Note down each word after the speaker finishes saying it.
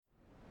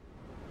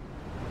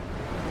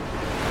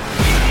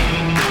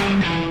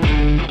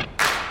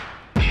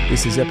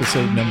This is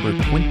episode number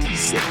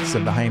 26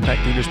 of the High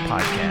Impact Leaders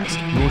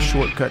Podcast, your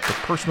shortcut to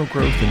personal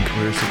growth and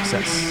career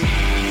success.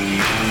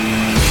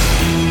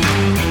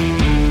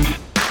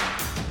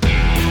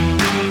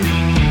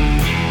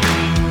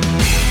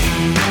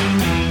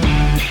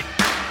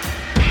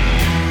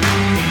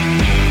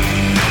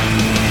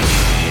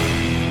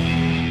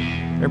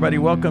 Everybody,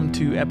 welcome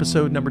to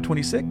episode number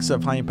 26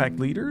 of High Impact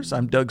Leaders.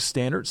 I'm Doug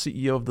Stannard,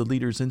 CEO of the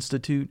Leaders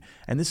Institute,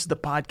 and this is the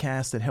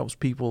podcast that helps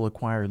people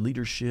acquire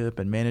leadership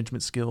and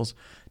management skills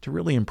to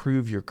really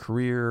improve your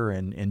career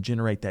and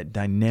generate that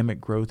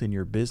dynamic growth in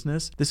your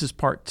business. This is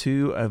part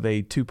two of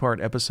a two-part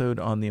episode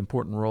on the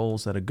important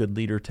roles that a good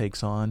leader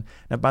takes on.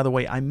 Now, by the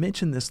way, I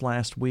mentioned this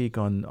last week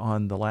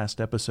on the last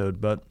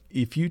episode, but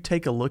if you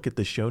take a look at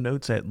the show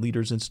notes at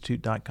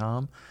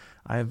leadersinstitute.com,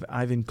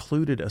 I've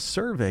included a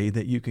survey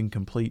that you can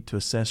complete to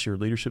assess your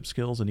leadership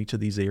skills in each of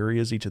the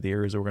areas that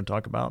we're going to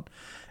talk about.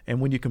 And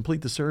when you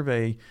complete the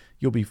survey,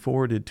 you'll be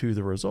forwarded to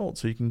the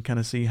results so you can kind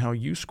of see how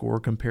you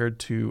score compared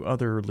to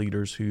other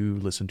leaders who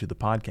listen to the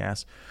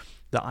podcast.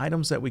 The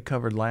items that we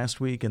covered last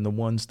week and the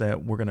ones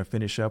that we're going to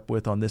finish up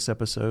with on this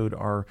episode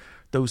are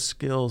those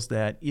skills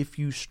that if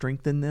you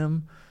strengthen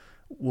them,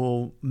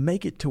 will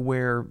make it to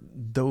where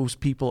those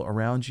people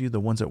around you, the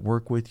ones that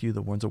work with you,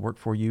 the ones that work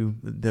for you,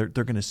 they're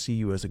going to see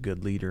you as a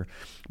good leader.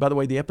 By the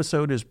way, the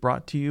episode is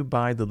brought to you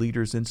by the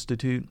Leaders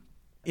Institute.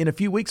 In a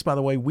few weeks, by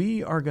the way,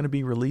 we are going to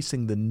be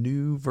releasing the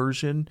new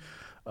version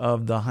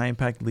of the High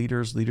Impact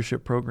Leaders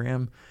Leadership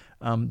Program.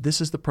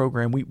 This is the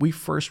program. We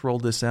first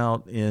rolled this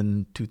out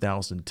in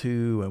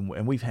 2002,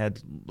 and we've had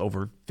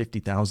over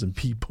 50,000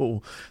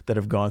 people that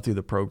have gone through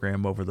the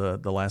program over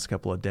the last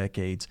couple of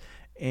decades.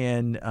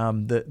 And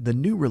the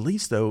new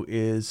release, though,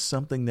 is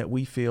something that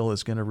we feel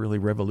is going to really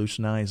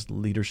revolutionize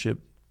leadership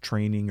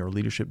training or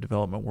leadership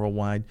development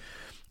worldwide.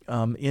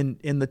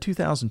 In the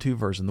 2002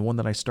 version, the one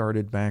that I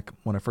started back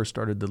when I first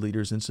started the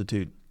Leaders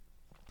Institute,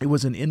 it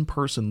was an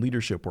in-person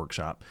leadership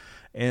workshop,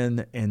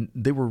 and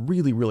they were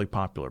really, really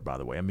popular, by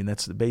the way. I mean,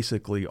 that's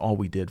basically all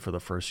we did for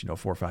the first 4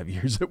 or 5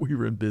 years that we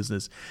were in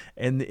business.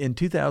 And in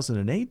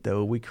 2008,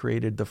 though, we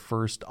created the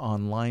first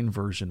online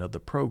version of the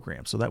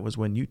program. So that was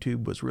when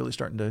YouTube was really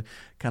starting to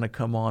kind of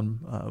come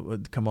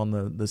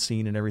on the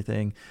scene and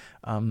everything.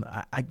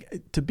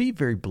 To be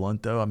very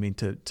blunt, though, I mean,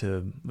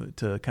 to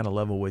kind of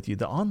level with you,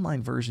 the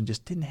online version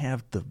just didn't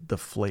have the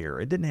flair.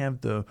 It didn't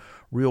have the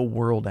real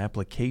world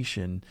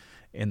application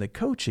and the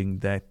coaching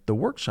that the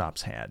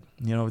workshops had.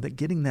 That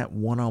getting that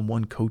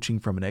one-on-one coaching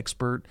from an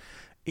expert,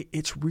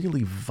 it's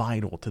really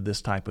vital to this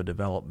type of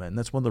development. And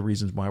that's one of the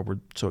reasons why we're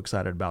so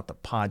excited about the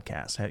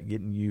podcast,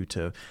 getting you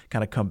to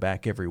kind of come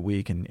back every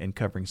week and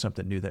covering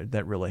something new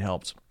that really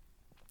helps.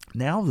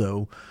 Now,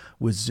 though,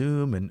 with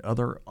Zoom and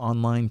other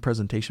online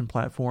presentation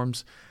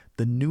platforms,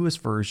 the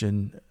newest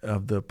version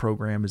of the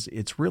program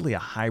it's really a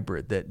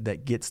hybrid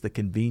that gets the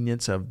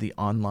convenience of the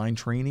online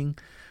training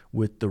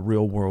with the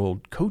real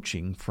world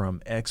coaching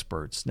from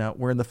experts. Now,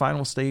 we're in the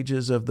final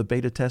stages of the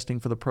beta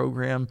testing for the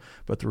program,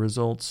 but the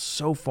results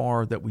so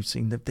far that we've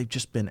seen, that they've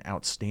just been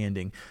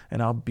outstanding.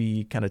 And I'll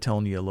be kind of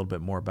telling you a little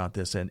bit more about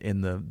this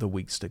in the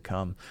weeks to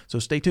come. So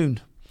stay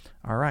tuned.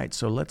 All right,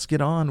 so let's get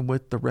on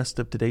with the rest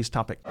of today's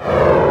topic.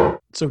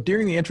 So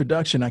during the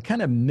introduction, I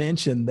kind of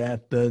mentioned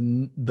that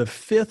the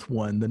fifth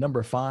one, the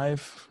number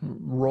 5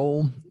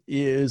 role,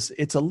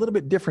 it's a little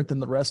bit different than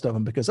the rest of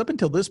them, because up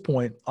until this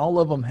point, all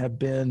of them have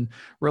been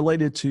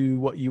related to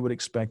what you would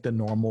expect a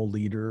normal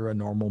leader, a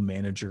normal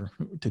manager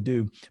to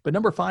do. But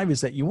number 5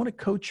 is that you want to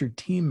coach your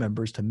team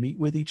members to meet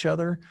with each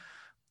other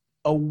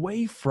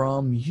away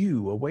from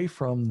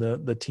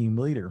the team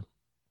leader.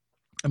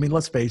 I mean,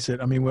 let's face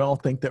it. I mean, we all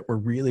think that we're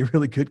really,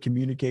 really good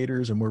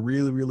communicators and we're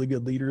really, really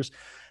good leaders.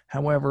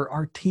 However,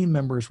 our team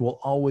members will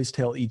always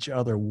tell each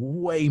other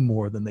way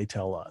more than they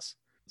tell us.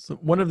 So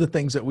one of the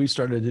things that we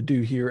started to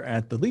do here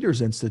at the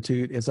Leaders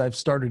Institute is I've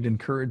started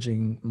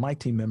encouraging my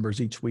team members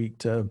each week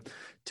to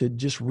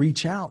just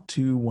reach out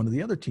to one of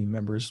the other team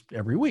members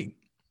every week.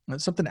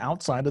 It's something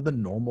outside of the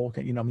normal,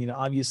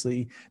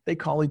 obviously they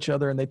call each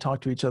other and they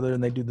talk to each other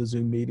and they do the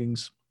Zoom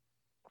meetings,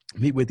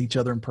 meet with each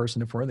other in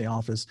person if we're in the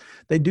office.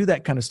 They do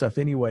that kind of stuff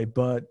anyway,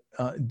 but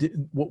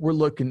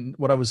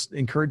what I was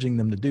encouraging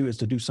them to do is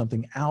to do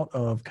something out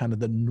of kind of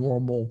the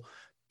normal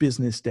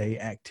business day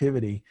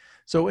activity.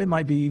 So it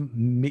might be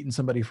meeting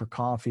somebody for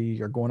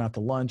coffee or going out to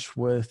lunch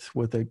with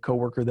a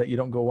coworker that you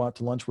don't go out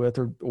to lunch with,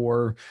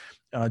 or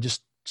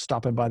just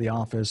stopping by the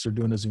office or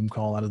doing a Zoom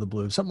call out of the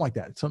blue, something like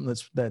that, something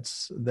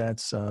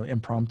that's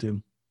impromptu.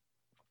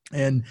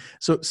 And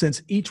so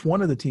since each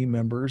one of the team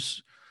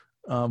members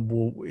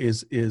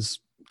is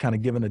kind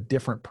of given a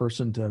different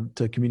person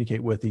to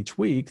communicate with each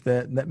week,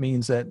 that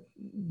means that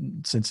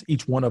since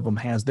each one of them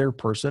has their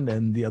person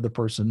and the other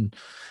person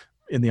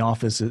in the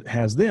office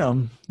has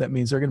them, that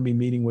means they're going to be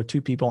meeting with 2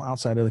 people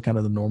outside of the kind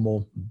of the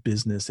normal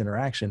business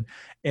interaction.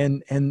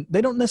 And they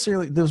don't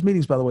necessarily, those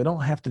meetings, by the way,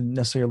 don't have to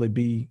necessarily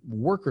be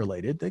work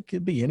related. They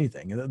could be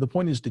anything. The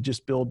point is to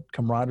just build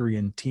camaraderie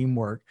and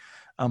teamwork.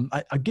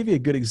 I'll give you a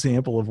good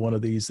example of one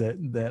of these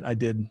that I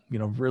did,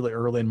 really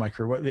early in my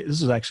career.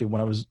 This is actually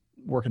when I was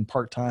working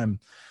part-time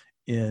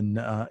in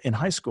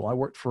high school. I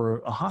worked for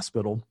a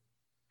hospital,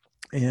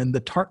 and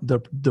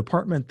the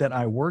department that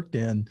I worked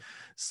in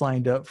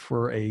signed up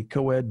for a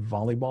co-ed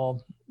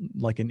volleyball,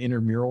 like an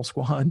intramural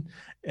squad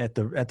at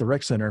the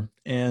rec center.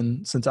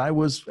 And since I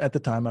was, at the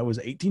time, I was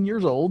 18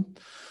 years old,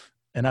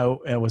 and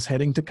I was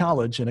heading to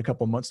college in a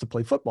couple of months to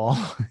play football,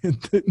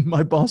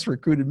 my boss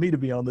recruited me to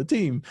be on the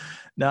team.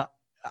 Now,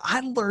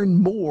 I learned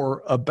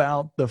more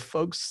about the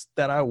folks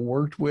that I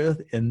worked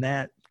with in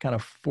that kind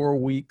of 4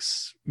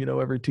 weeks,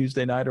 every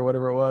Tuesday night or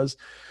whatever it was,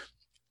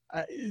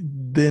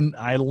 than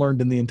I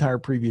learned in the entire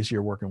previous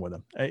year working with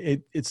them.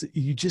 It's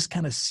you just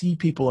kind of see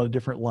people in a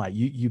different light.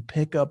 You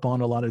pick up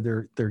on a lot of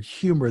their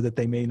humor that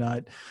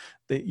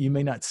you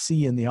may not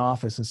see in the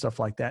office and stuff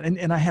like that.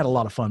 And I had a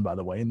lot of fun, by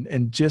the way.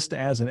 And just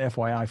as an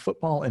FYI,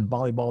 football and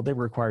volleyball, they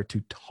require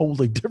two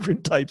totally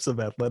different types of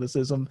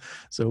athleticism.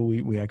 So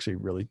we actually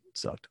really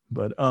sucked.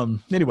 But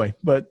anyway,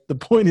 but the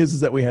point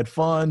is that we had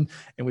fun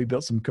and we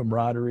built some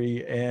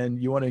camaraderie,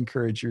 and you want to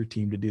encourage your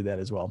team to do that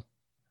as well.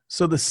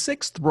 So the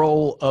sixth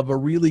role of a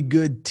really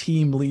good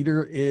team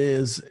leader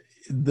is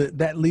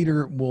that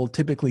leader will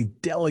typically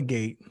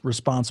delegate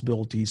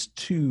responsibilities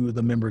to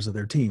the members of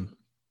their team.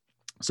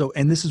 So,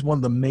 and this is one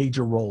of the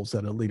major roles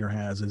that a leader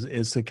has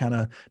is to kind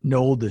of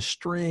know the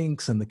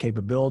strengths and the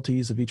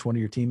capabilities of each one of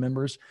your team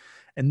members.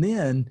 And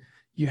then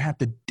you have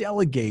to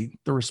delegate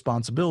the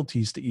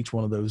responsibilities to each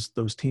one of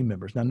those team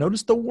members. Now,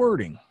 notice the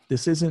wording.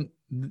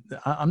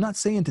 I'm not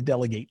saying to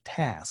delegate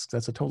tasks.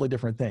 That's a totally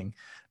different thing.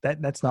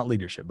 That's not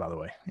leadership, by the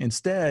way.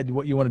 Instead,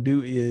 what you want to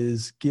do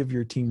is give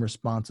your team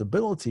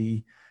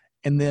responsibility,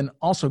 and then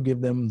also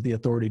give them the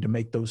authority to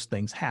make those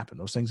things happen,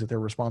 those things that they're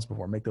responsible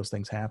for, make those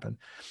things happen.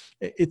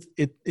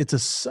 It's a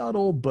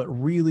subtle but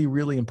really,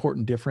 really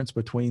important difference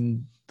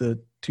between the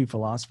two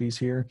philosophies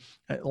here.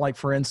 Like,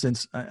 for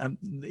instance,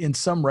 in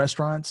some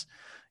restaurants,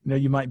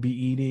 you might be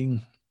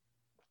eating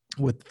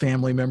with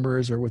family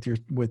members or with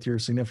your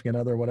significant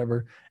other or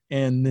whatever,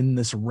 and then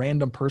this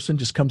random person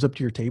just comes up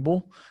to your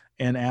table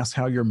and asks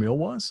how your meal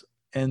was.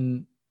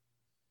 And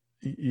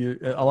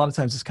a lot of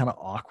times it's kind of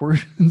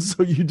awkward. And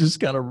so you just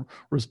kind of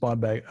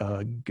respond back,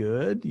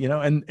 good,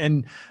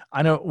 and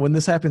I know when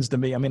this happens to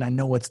me, I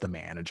know it's the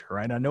manager,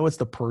 right? I know it's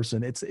the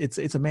person. It's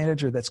a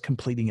manager that's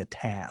completing a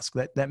task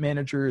that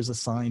manager is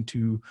assigned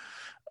to,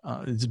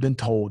 it's been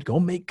told, go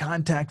make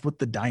contact with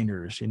the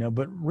diners,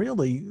 but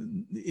really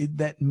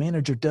that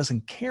manager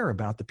doesn't care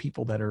about the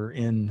people that are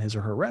in his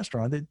or her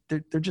restaurant.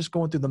 They're just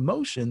going through the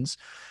motions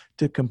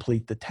to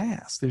complete the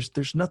task.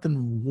 There's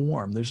nothing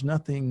warm. There's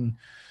nothing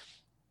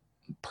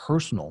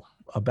personal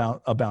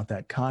about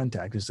that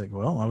contact. It's like,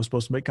 well, I was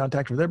supposed to make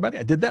contact with everybody.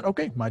 I did that.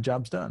 Okay, my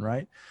job's done,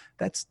 right?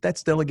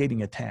 That's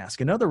delegating a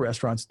task. In other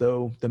restaurants,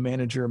 though, the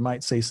manager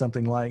might say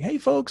something like, hey,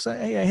 folks,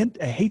 I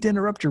hate to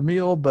interrupt your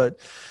meal, but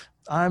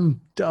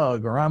I'm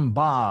Doug or I'm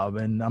Bob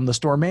and I'm the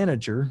store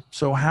manager.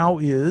 So how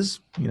is,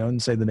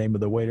 and say the name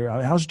of the waiter,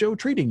 how's Joe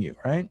treating you,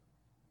 right?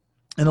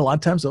 And a lot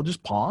of times they'll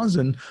just pause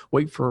and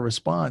wait for a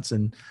response.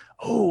 And,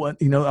 a lot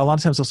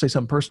of times they'll say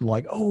something personal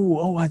like,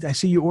 I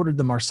see you ordered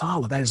the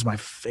marsala. That is my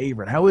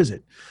favorite. How is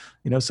it?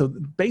 So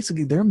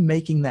basically they're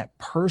making that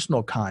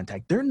personal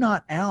contact. They're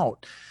not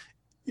out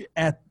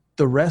at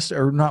the rest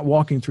or not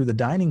walking through the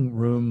dining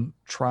room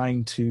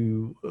trying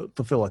to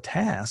fulfill a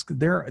task.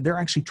 They're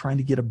actually trying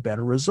to get a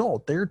better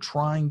result. They're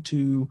trying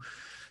to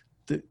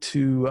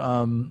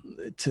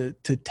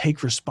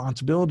take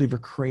responsibility for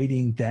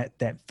creating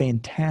that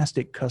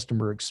fantastic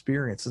customer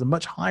experience. It's a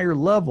much higher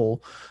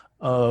level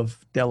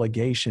of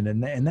delegation.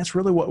 And that's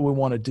really what we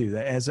want to do.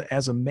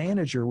 As a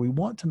manager, we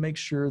want to make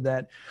sure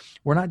that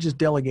we're not just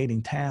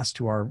delegating tasks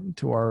to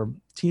our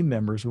team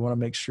members. We want to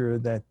make sure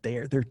that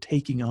they're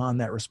taking on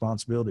that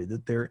responsibility,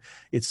 that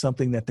it's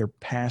something that they're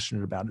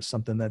passionate about. It's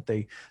something that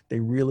they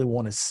really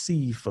want to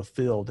see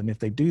fulfilled. And if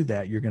they do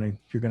that, you're going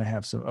to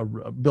have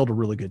build a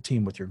really good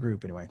team with your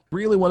group anyway.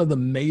 Really one of the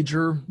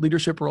major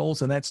leadership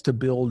roles, and that's to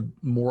build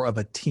more of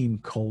a team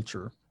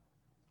culture.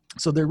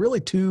 So there are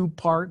really two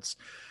parts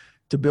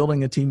to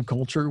building a team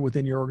culture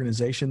within your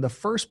organization. The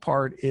first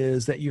part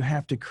is that you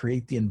have to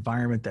create the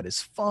environment that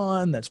is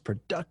fun, that's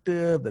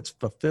productive, that's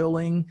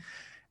fulfilling.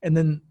 And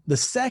then the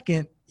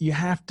second, you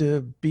have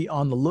to be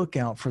on the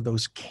lookout for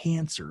those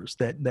cancers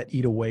that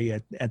eat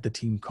away at the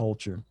team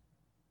culture.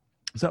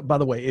 So by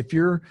the way, if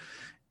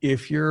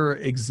you're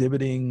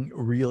exhibiting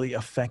really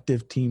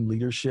effective team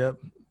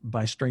leadership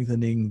by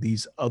strengthening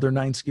these other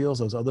 9 skills,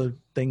 those other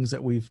things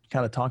that we've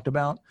kind of talked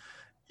about,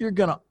 you're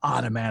going to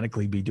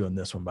automatically be doing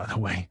this one, by the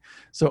way.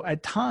 So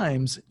at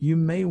times you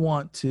may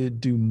want to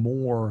do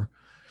more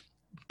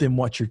than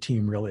what your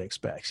team really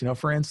expects.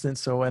 For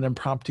instance, so an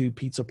impromptu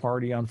pizza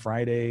party on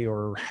Friday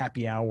or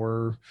happy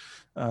hour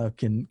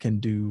can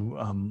do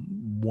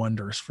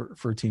wonders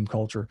for team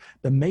culture.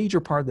 The major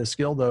part of the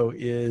skill, though,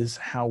 is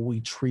how we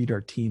treat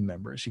our team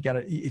members.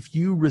 If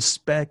you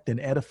respect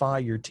and edify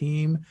your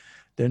team,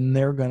 then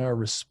they're going to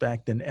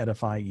respect and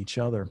edify each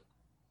other.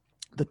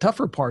 The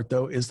tougher part,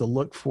 though, is to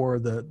look for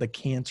the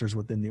cancers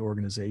within the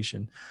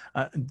organization.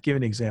 Give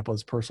an example,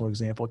 as a personal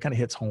example. It kind of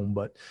hits home,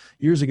 but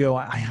years ago,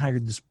 I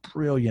hired this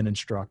brilliant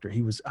instructor.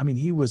 He was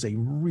a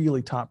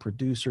really top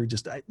producer.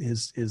 Just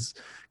his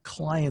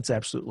clients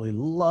absolutely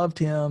loved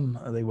him.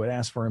 They would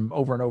ask for him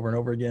over and over and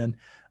over again.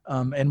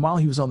 And while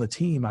he was on the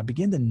team, I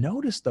began to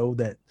notice, though,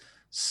 that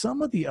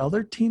some of the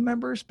other team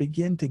members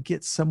begin to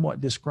get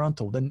somewhat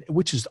disgruntled, and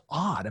which is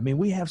odd. I mean,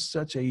 we have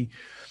such a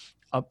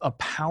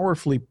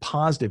powerfully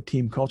positive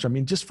team culture. I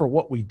mean, just for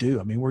what we do,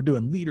 I mean, we're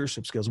doing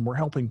leadership skills and we're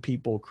helping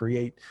people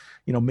create,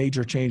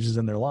 major changes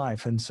in their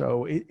life. And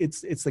so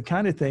it's the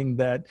kind of thing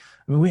that,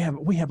 I mean,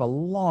 we have a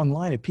long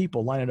line of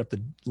people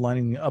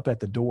lining up at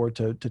the door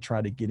to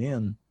try to get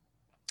in.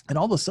 And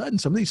all of a sudden,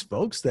 some of these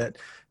folks that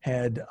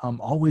had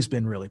always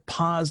been really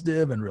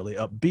positive and really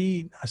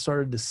upbeat, I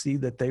started to see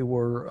that they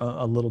were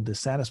a little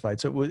dissatisfied.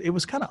 So it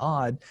was kind of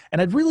odd.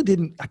 And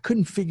I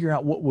couldn't figure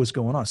out what was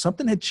going on.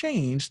 Something had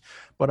changed,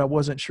 but I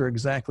wasn't sure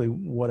exactly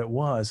what it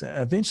was.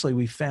 Eventually,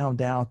 we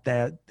found out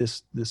that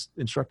this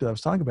instructor that I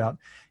was talking about,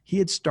 he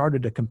had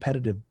started a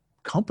competitive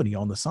company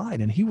on the side,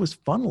 and he was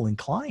funneling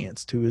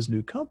clients to his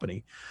new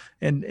company.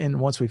 And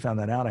once we found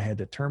that out, I had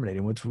to terminate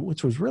him,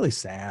 which was really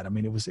sad. I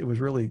mean, it was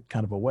really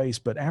kind of a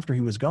waste. But after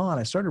he was gone,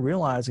 I started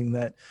realizing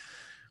that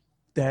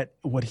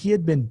what he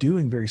had been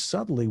doing very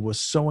subtly was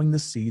sowing the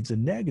seeds of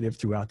negative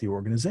throughout the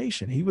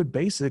organization. He would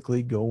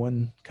basically go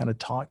and kind of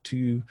talk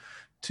to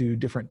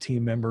different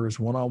team members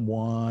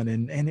one-on-one.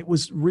 And it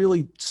was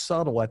really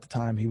subtle at the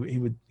time.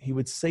 He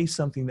would say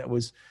something that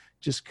was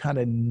just kind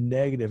of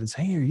negative and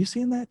say, hey, are you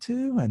seeing that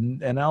too?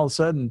 And all of a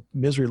sudden,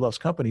 misery loves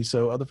company.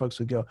 So other folks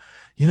would go,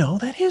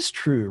 that is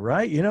true,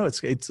 right?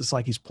 It's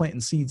like he's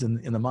planting seeds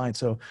in the mind.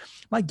 So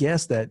my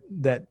guess that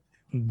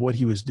what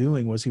he was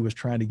doing was he was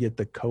trying to get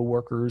the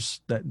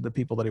coworkers, the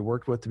people that he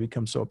worked with, to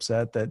become so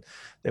upset that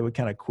they would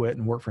kind of quit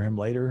and work for him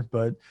later.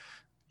 But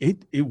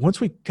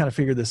once we kind of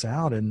figured this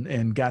out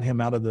and got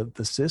him out of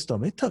the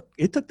system, it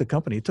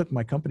took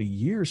my company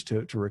years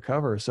to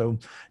recover. So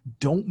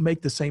don't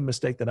make the same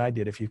mistake that I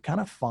did. If you kind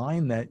of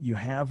find that you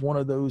have one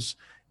of those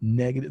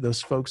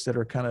folks that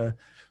are kind of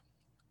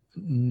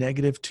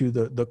negative to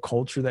the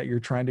culture that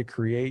you're trying to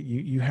create,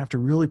 you have to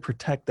really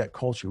protect that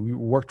culture. We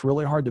worked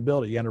really hard to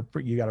build it.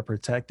 You got to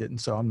protect it. And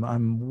so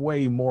I'm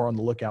way more on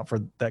the lookout for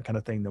that kind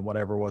of thing than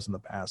whatever was in the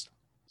past.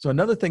 So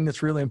another thing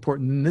that's really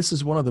important, and this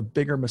is one of the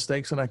bigger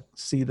mistakes that I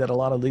see that a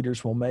lot of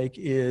leaders will make,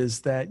 is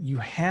that you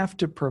have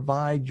to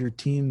provide your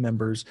team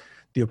members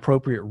the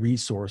appropriate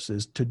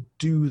resources to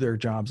do their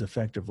jobs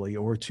effectively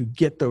or to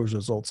get those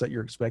results that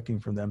you're expecting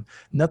from them.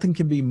 Nothing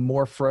can be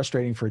more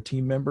frustrating for a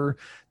team member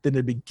than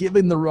to be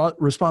given the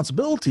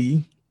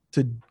responsibility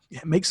to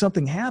make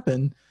something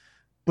happen,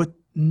 but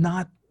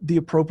not the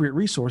appropriate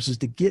resources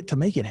to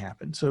make it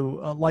happen.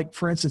 So like,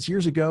 for instance,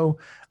 years ago,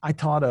 I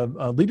taught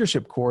a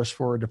leadership course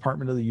for a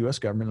department of the U.S.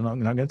 government, and I'm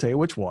not going to tell you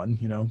which one,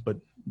 but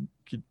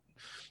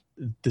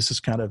this is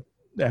kind of,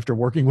 after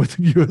working with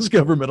the U.S.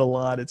 government a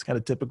lot, it's kind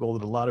of typical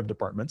that a lot of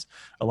departments,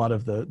 a lot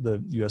of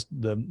the U.S.,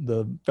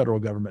 the federal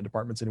government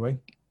departments anyway.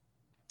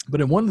 But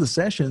in one of the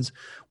sessions,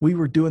 we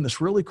were doing this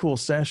really cool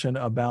session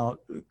about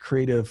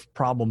creative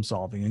problem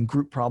solving and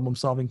group problem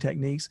solving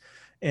techniques.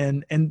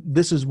 And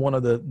this is one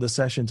of the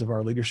sessions of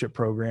our leadership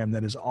program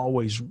that is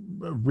always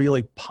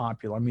really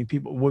popular. I mean,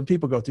 when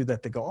people go through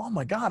that, they go, oh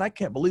my God, I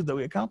can't believe that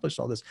we accomplished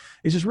all this.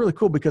 It's just really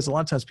cool because a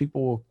lot of times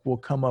people will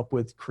come up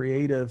with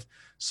creative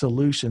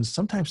solutions,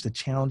 sometimes to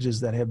challenges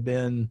that have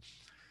been,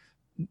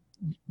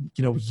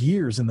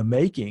 years in the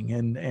making.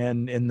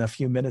 And in a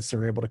few minutes,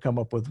 they're able to come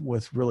up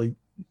with really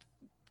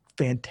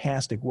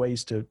fantastic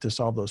ways to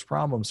solve those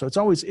problems. So it's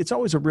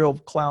always a real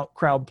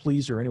crowd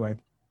pleaser anyway.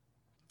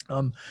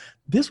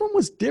 This one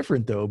was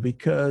different though,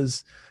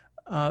 because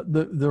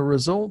the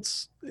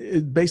results,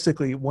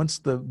 basically once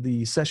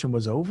the session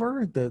was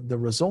over, the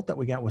result that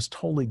we got was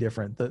totally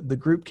different. The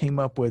group came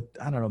up with,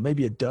 I don't know,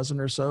 maybe a dozen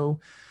or so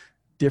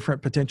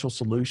different potential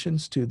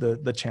solutions to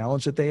the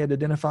challenge that they had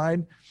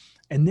identified.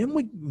 And then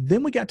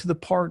we got to the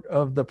part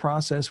of the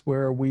process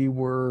where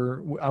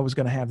I was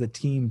going to have the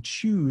team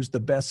choose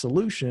the best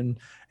solution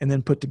and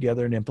then put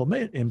together an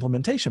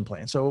implementation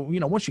plan. So,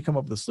 once you come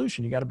up with a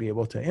solution, you got to be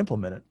able to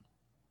implement it.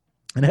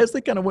 And as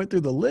they kind of went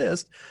through the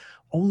list,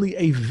 only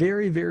a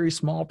very, very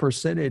small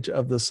percentage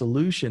of the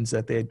solutions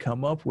that they had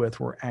come up with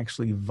were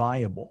actually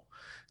viable.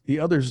 The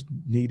others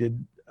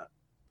needed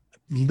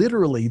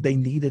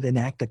an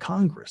act of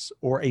Congress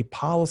or a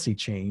policy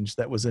change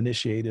that was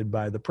initiated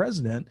by the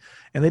president,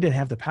 and they didn't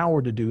have the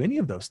power to do any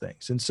of those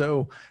things. And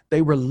so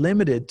they were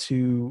limited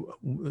to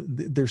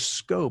their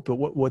scope, but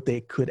what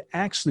they could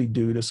actually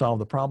do to solve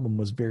the problem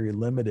was very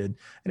limited.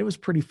 And it was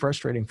pretty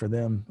frustrating for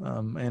them.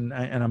 And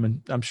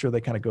I'm sure they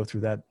kind of go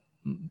through that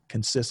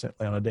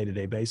consistently on a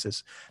day-to-day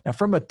basis. Now,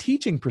 from a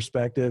teaching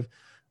perspective,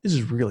 this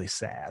is really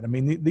sad. I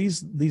mean,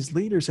 these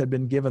leaders had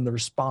been given the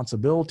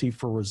responsibility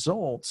for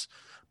results,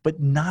 but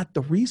not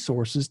the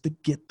resources to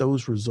get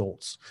those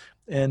results.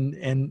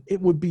 And it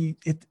would be,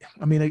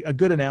 a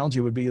good analogy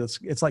would be,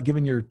 it's like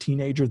giving your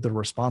teenager the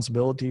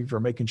responsibility for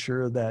making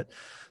sure that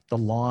the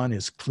lawn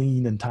is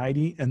clean and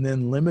tidy, and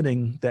then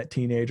limiting that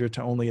teenager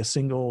to only a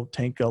single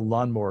tank of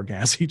lawnmower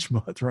gas each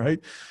month, right?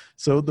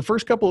 So the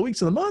first couple of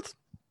weeks of the month,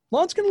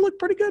 lawn's going to look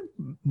pretty good.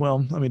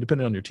 Well, I mean,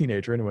 depending on your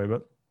teenager anyway,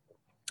 but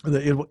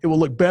it will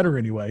look better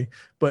anyway.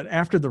 But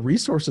after the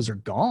resources are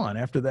gone,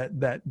 after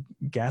that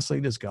gas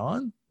leak is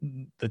gone,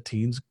 the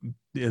teen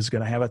is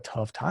going to have a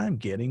tough time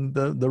getting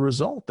the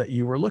result that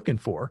you were looking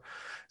for.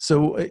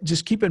 So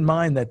just keep in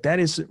mind that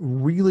is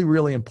really,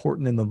 really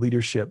important in the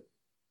leadership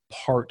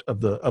part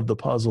of the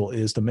puzzle,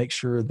 is to make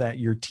sure that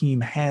your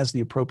team has the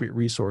appropriate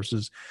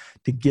resources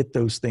to get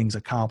those things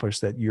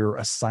accomplished that you're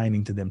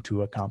assigning to them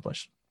to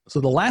accomplish. So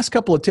the last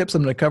couple of tips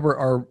I'm going to cover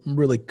are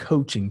really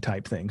coaching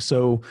type things.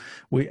 So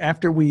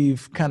after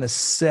we've kind of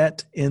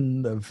set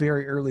in the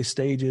very early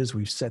stages,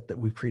 we've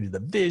created the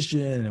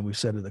vision, and we've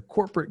set the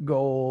corporate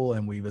goal,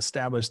 and we've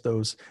established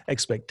those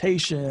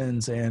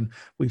expectations, and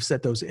we've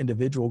set those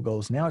individual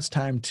goals. Now it's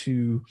time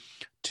to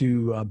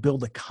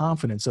build the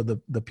confidence of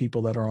the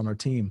people that are on our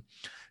team.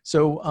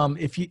 So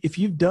if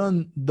you've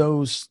done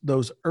those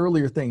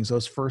earlier things,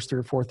 those first 3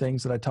 or 4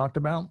 things that I talked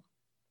about,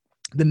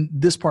 then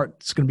this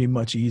part's going to be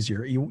much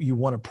easier. You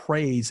want to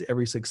praise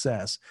every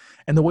success.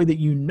 And the way that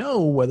you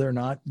know whether or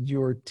not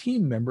your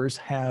team members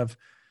have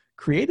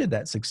created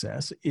that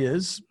success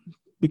is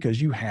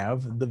because you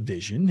have the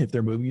vision. If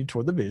they're moving you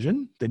toward the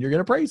vision, then you're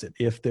going to praise it.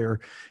 If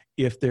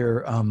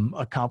they're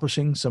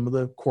accomplishing some of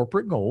the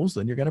corporate goals,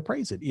 then you're going to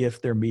praise it. If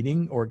they're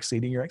meeting or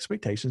exceeding your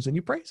expectations, then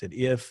you praise it.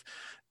 If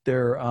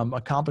they're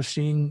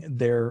accomplishing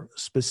their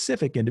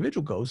specific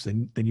individual goals,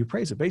 then you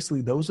praise it.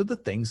 Basically, those are the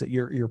things that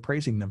you're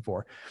praising them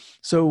for.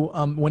 So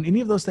when any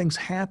of those things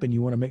happen,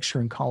 you want to make sure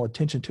and call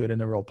attention to it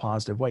in a real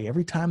positive way.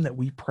 Every time that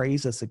we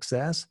praise a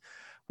success,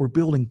 we're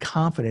building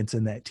confidence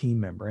in that team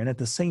member. And at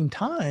the same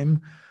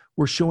time,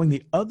 we're showing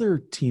the other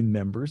team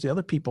members, the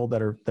other people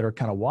that are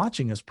kind of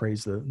watching us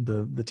praise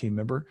the team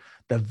member,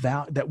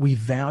 that we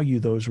value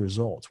those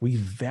results. We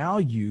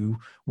value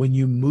when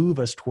you move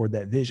us toward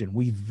that vision.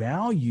 We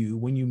value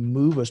when you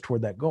move us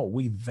toward that goal.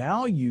 We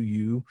value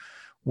you.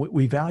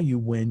 We value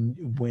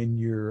when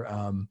you're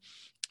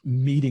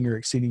meeting or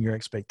exceeding your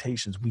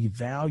expectations. We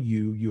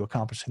value you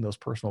accomplishing those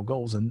personal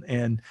goals.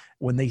 And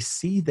when they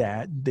see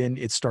that, then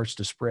it starts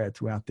to spread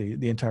throughout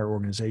the entire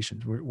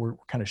organization. We're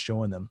kind of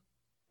showing them.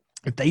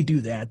 If they do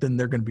that, then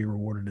they're going to be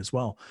rewarded as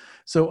well.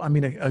 So, I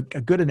mean, a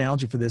good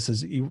analogy for this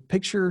is you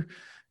picture,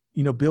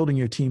 building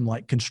your team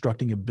like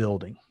constructing a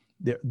building.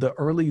 The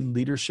early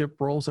leadership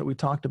roles that we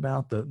talked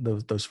about,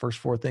 those first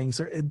 4 things,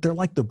 they're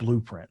like the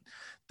blueprint.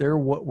 They're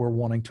what we're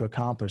wanting to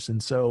accomplish.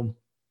 And so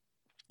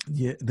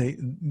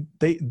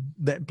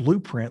that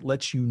blueprint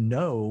lets you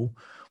know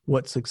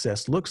what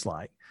success looks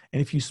like.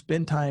 And if you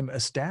spend time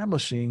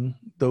establishing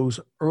those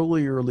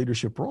earlier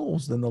leadership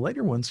roles, then the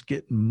later ones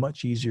get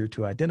much easier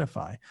to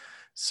identify.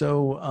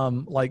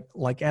 So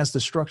like as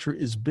the structure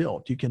is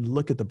built, you can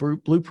look at the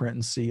blueprint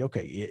and see,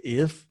 okay,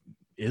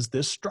 is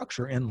this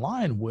structure in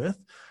line with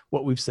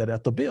what we've set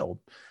out to build?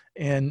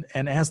 And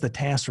as the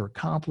tasks are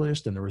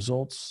accomplished and the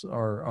results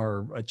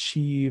are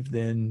achieved,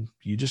 then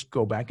you just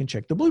go back and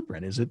check the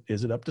blueprint. Is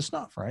it up to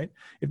snuff, right?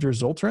 If the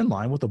results are in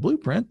line with the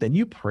blueprint, then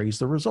you praise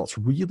the results.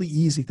 Really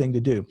easy thing to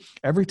do.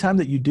 Every time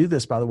that you do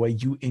this, by the way,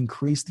 you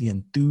increase the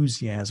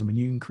enthusiasm and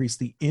you increase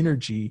the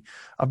energy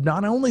of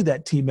not only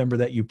that team member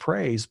that you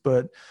praise,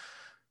 but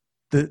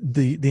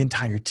the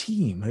entire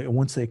team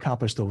once they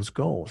accomplish those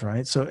goals,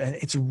 right? So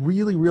it's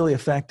really, really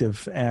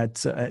effective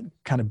at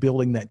kind of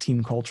building that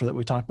team culture that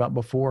we talked about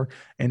before,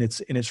 and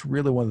it's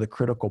really one of the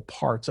critical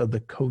parts of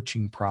the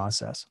coaching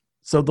process.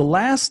 So the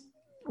last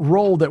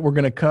role that we're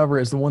going to cover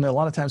is the one that a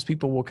lot of times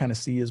people will kind of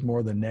see as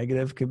more the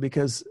negative,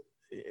 because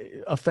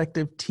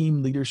effective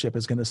team leadership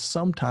is going to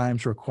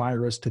sometimes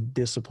require us to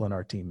discipline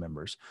our team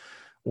members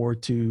or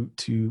to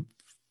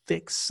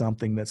fix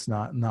something that's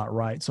not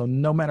right. So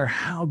no matter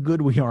how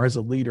good we are as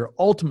a leader,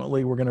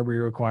 ultimately we're going to be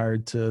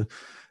required to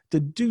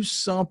do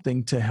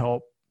something to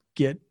help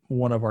get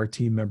one of our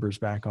team members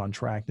back on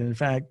track. And in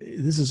fact,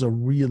 this is a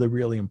really,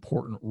 really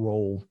important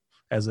role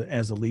as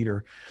a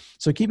leader.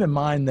 So keep in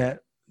mind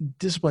that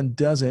discipline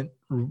doesn't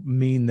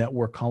mean that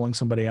we're calling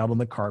somebody out on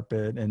the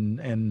carpet,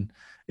 and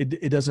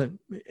it doesn't.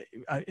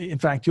 In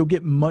fact, you'll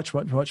get much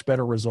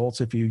better results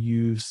if you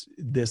use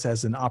this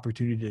as an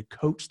opportunity to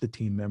coach the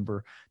team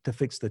member to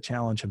fix the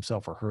challenge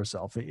himself or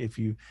herself. If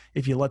you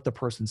let the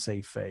person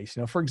save face,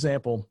 for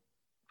example,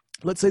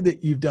 let's say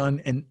that you've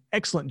done an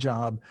excellent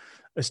job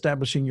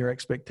establishing your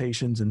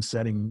expectations and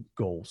setting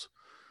goals.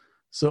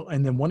 So,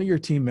 and then one of your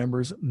team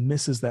members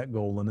misses that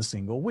goal in a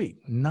single week.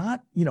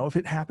 Not, if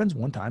it happens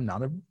one time,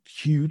 not a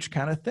huge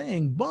kind of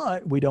thing,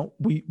 but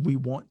we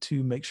want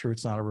to make sure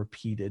it's not a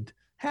repeated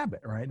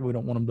habit, right? We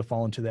don't want them to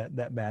fall into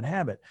that bad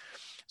habit.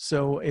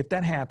 So if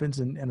that happens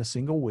in a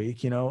single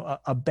week,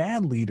 a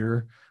bad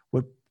leader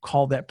would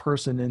call that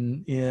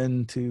person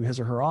into his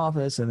or her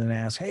office and then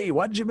ask, hey,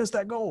 why did you miss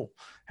that goal?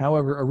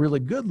 However, a really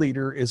good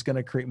leader is going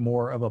to create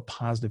more of a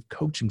positive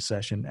coaching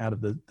session out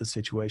of the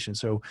situation.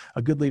 So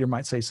a good leader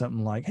might say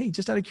something like, hey,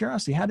 just out of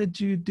curiosity, how did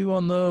you do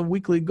on the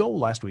weekly goal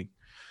last week?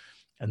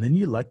 And then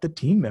you let the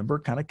team member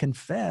kind of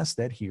confess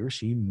that he or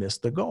she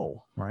missed the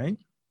goal, right?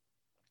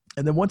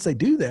 And then once they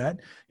do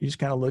that, you just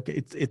kind of look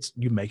at it's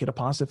you make it a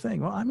positive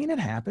thing. Well, I mean, it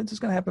happens. It's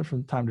going to happen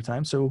from time to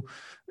time. So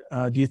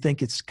do you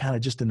think it's kind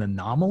of just an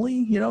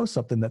anomaly,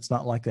 something that's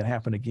not like that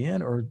happen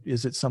again? Or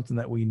is it something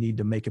that we need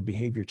to make a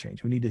behavior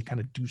change? We need to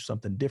kind of do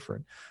something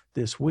different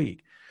this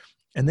week.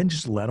 And then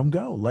just let them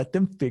go. Let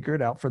them figure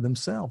it out for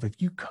themselves.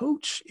 If you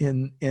coach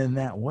in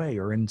that way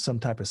or in some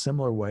type of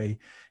similar way,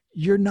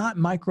 you're not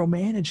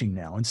micromanaging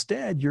now.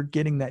 Instead, you're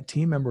getting that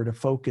team member to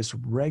focus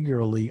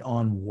regularly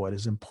on what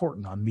is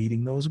important, on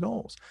meeting those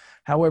goals.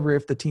 However,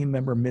 if the team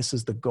member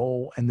misses the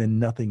goal and then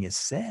nothing is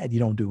said, you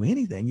don't do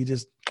anything, you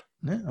just,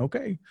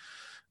 okay,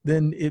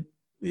 then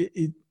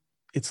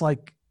it's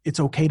like, it's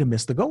okay to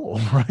miss the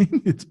goal, right?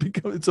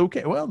 It's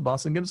okay. Well, the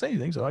boss isn't going to say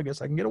anything, so I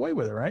guess I can get away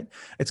with it, right?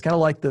 It's kind of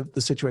like the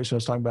situation I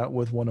was talking about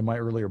with one of my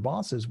earlier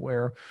bosses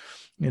where,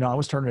 I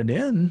was turning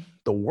in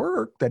the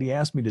work that he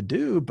asked me to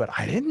do, but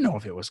I didn't know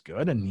if it was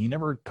good. And he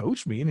never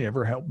coached me and he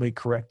never helped me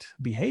correct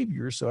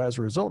behavior. So as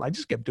a result, I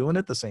just kept doing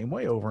it the same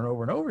way over and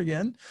over and over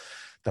again,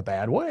 the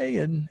bad way.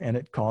 And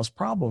it caused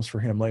problems for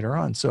him later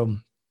on. So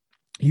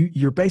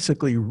you're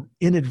basically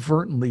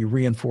inadvertently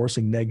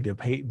reinforcing negative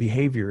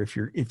behavior if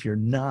you're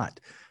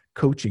not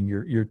coaching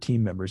your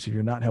team members, if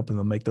you're not helping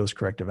them make those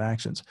corrective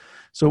actions.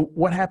 So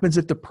what happens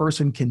if the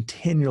person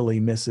continually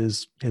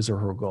misses his or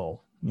her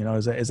goal?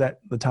 Is that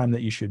the time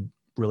that you should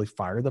really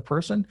fire the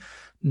person?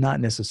 Not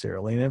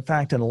necessarily. And in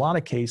fact, in a lot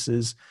of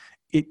cases,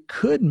 it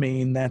could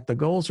mean that the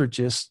goals are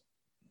just,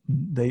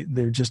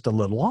 they're just a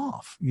little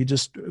off.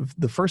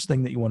 The first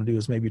thing that you want to do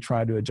is maybe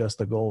try to adjust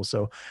the goals.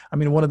 So,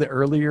 one of the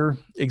earlier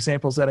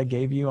examples that I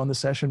gave you on the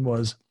session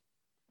was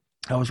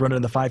I was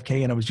running the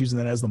 5K and I was using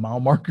that as the mile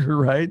marker,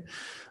 right?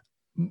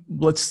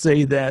 Let's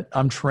say that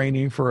I'm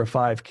training for a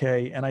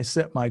 5K and I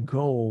set my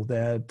goal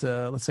that,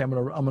 let's say I'm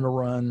going to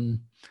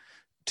run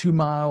 2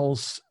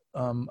 miles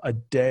a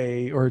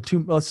day, or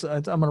I'm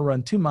going to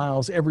run 2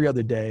 miles every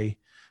other day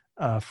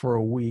for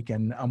a week.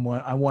 And I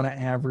want to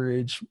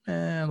average,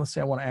 let's say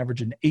I want to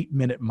average an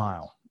 8-minute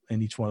mile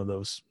in each one of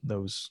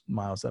those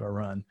miles that I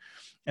run.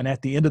 And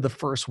at the end of the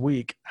first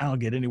week, I don't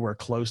get anywhere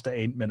close to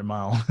 8-minute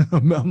mile.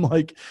 I'm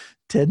like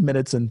 10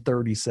 minutes and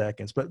 30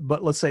 seconds.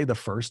 But let's say the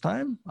first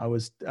time I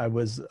was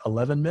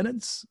 11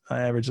 minutes,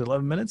 I averaged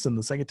 11 minutes. And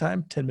the second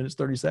time, 10 minutes,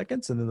 30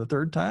 seconds. And then the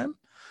third time,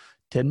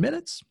 10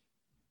 minutes.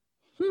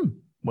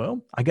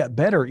 Well, I got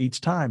better each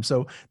time.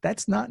 So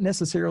that's not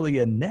necessarily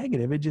a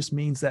negative. It just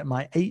means that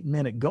my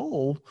 8-minute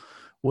goal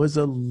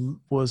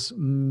was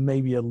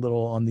maybe a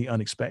little on the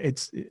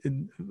unexpected.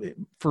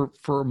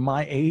 For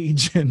my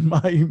age and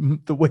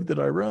the way that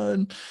I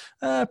run,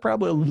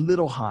 probably a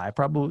little high.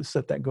 Probably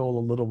set that goal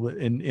a little bit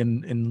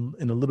in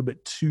a little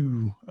bit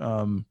too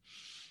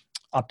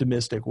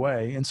optimistic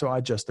way, and so I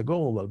adjust the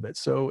goal a little bit.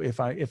 So if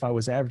I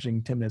was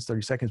averaging 10 minutes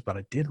 30 seconds, but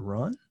I did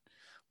run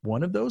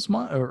one of those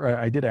or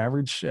I did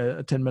average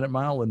a 10-minute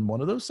mile in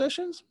one of those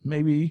sessions,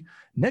 maybe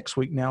next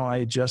week now I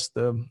adjust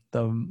the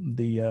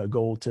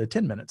goal to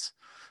 10 minutes.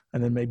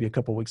 And then maybe a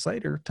couple of weeks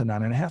later to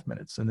 9.5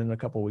 minutes. And then a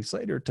couple of weeks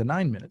later to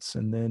 9 minutes.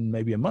 And then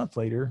maybe a month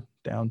later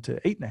down to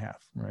 8.5,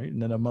 right?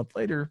 And then a month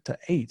later to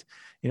 8.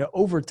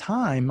 Over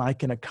time, I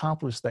can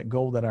accomplish that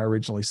goal that I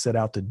originally set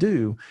out to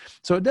do.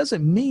 So it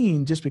doesn't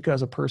mean just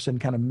because a person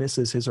kind of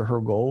misses his or her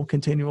goal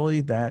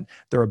continually that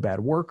they're a bad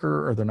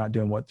worker or they're not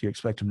doing what you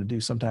expect them to do.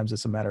 Sometimes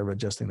it's a matter of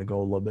adjusting the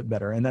goal a little bit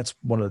better. And that's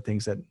one of the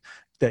things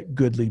that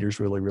good leaders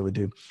really, really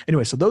do.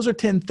 Anyway, so those are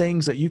 10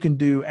 things that you can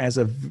do as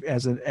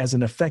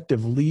an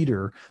effective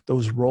leader,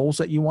 those roles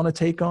that you want to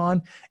take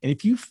on. And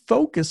if you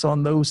focus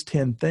on those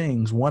 10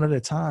 things one at a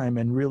time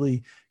and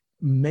really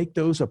make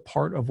those a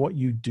part of what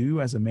you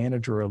do as a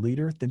manager or a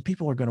leader, then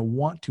people are going to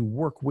want to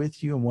work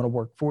with you and want to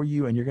work for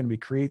you. And you're going to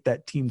create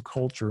that team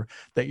culture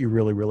that you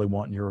really, really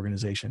want in your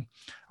organization.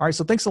 All right.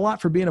 So thanks a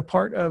lot for being a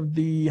part of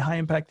the High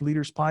Impact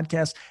Leaders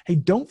podcast. Hey,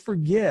 don't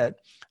forget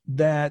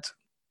that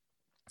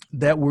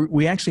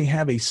we actually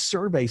have a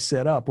survey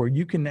set up where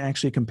you can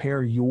actually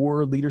compare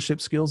your leadership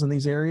skills in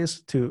these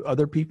areas to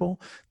other people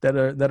that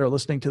are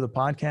listening to the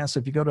podcast. So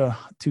if you go to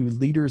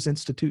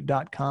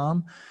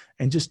leadersinstitute.com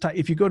and just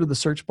if you go to the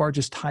search bar,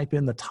 just type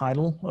in the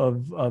title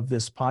of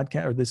this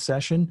podcast or this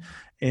session,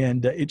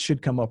 and it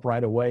should come up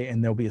right away.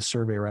 And there'll be a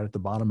survey right at the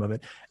bottom of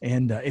it.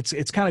 And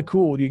it's kind of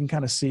cool. You can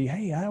kind of see,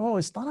 hey, I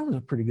always thought I was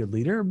a pretty good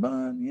leader, but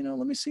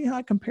let me see how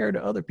I compare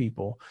to other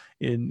people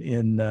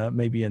in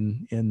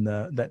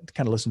that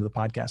kind of listen to the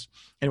podcast.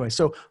 Anyway,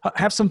 so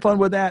have some fun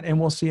with that, and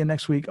we'll see you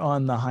next week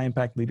on the High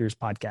Impact Leaders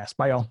podcast.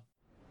 Bye, y'all.